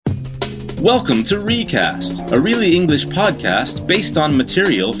Welcome to Recast, a Really English podcast based on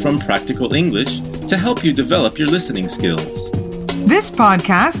material from Practical English to help you develop your listening skills. This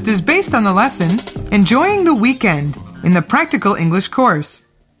podcast is based on the lesson Enjoying the Weekend in the Practical English course.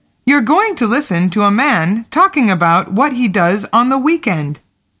 You're going to listen to a man talking about what he does on the weekend.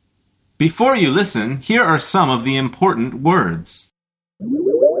 Before you listen, here are some of the important words.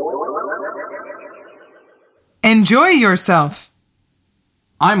 Enjoy yourself.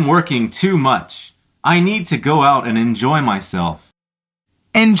 I'm working too much. I need to go out and enjoy myself.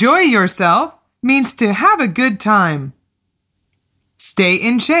 Enjoy yourself means to have a good time. Stay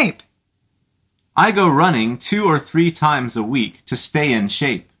in shape. I go running 2 or 3 times a week to stay in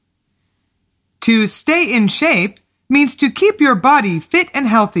shape. To stay in shape means to keep your body fit and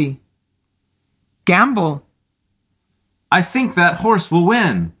healthy. Gamble. I think that horse will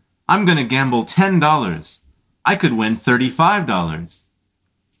win. I'm going to gamble $10. I could win $35.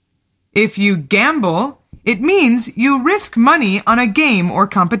 If you gamble, it means you risk money on a game or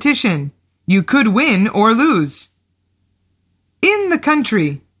competition. You could win or lose. In the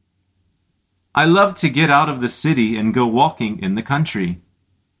country. I love to get out of the city and go walking in the country.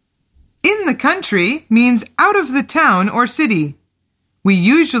 In the country means out of the town or city. We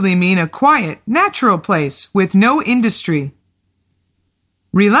usually mean a quiet, natural place with no industry.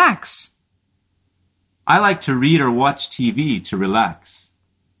 Relax. I like to read or watch TV to relax.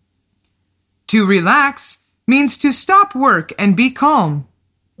 To relax means to stop work and be calm.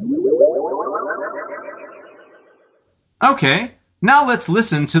 Okay, now let's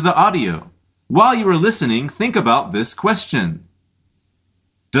listen to the audio. While you are listening, think about this question.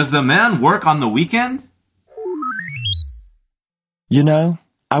 Does the man work on the weekend? You know,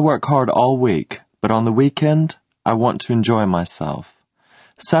 I work hard all week, but on the weekend, I want to enjoy myself.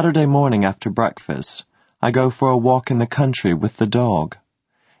 Saturday morning after breakfast, I go for a walk in the country with the dog.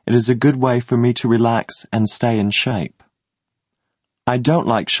 It is a good way for me to relax and stay in shape. I don't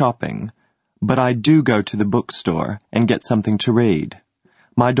like shopping, but I do go to the bookstore and get something to read.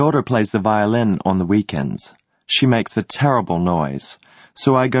 My daughter plays the violin on the weekends. She makes a terrible noise,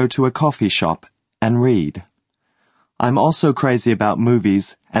 so I go to a coffee shop and read. I'm also crazy about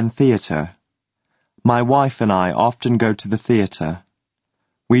movies and theater. My wife and I often go to the theater.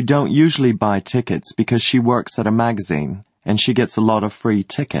 We don't usually buy tickets because she works at a magazine and she gets a lot of free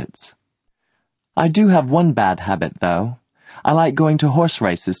tickets. I do have one bad habit, though. I like going to horse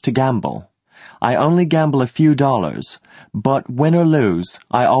races to gamble. I only gamble a few dollars, but win or lose,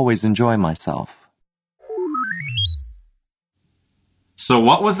 I always enjoy myself. So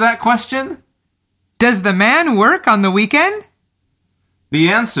what was that question? Does the man work on the weekend? The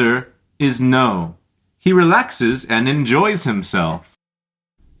answer is no. He relaxes and enjoys himself.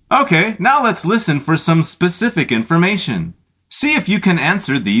 Okay, now let's listen for some specific information. See if you can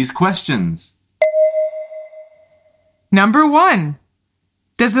answer these questions. Number 1.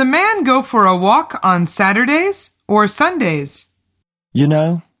 Does the man go for a walk on Saturdays or Sundays? You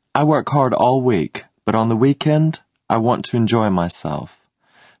know, I work hard all week, but on the weekend, I want to enjoy myself.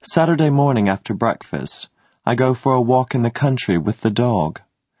 Saturday morning after breakfast, I go for a walk in the country with the dog.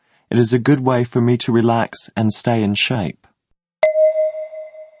 It is a good way for me to relax and stay in shape.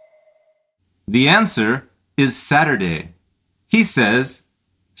 The answer is Saturday. He says,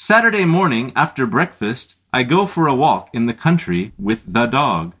 Saturday morning after breakfast, I go for a walk in the country with the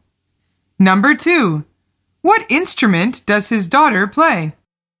dog. Number 2. What instrument does his daughter play?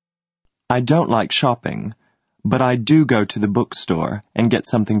 I don't like shopping, but I do go to the bookstore and get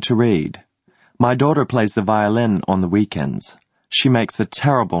something to read. My daughter plays the violin on the weekends. She makes a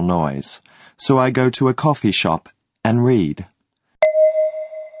terrible noise, so I go to a coffee shop and read.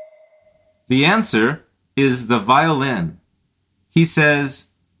 The answer is the violin. He says,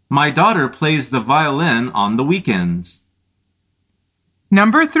 my daughter plays the violin on the weekends.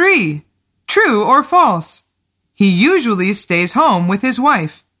 Number 3. True or false? He usually stays home with his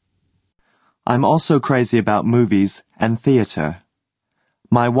wife. I'm also crazy about movies and theater.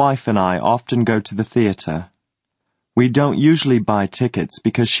 My wife and I often go to the theater. We don't usually buy tickets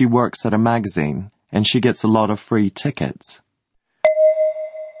because she works at a magazine and she gets a lot of free tickets.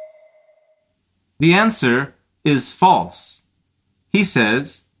 The answer is false. He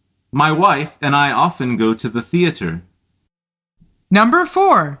says, my wife and I often go to the theater. Number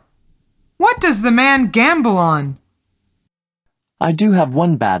 4. What does the man gamble on? I do have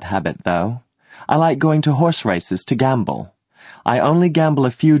one bad habit, though. I like going to horse races to gamble. I only gamble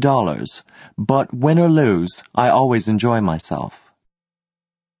a few dollars, but win or lose, I always enjoy myself.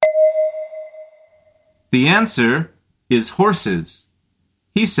 The answer is horses.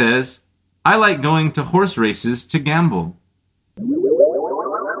 He says, I like going to horse races to gamble.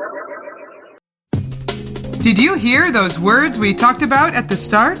 Did you hear those words we talked about at the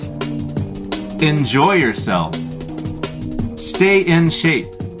start? Enjoy yourself. Stay in shape.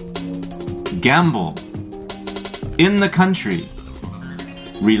 Gamble. In the country.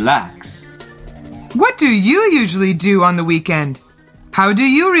 Relax. What do you usually do on the weekend? How do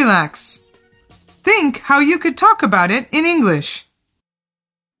you relax? Think how you could talk about it in English.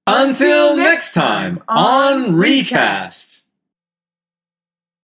 Until next time on Recast.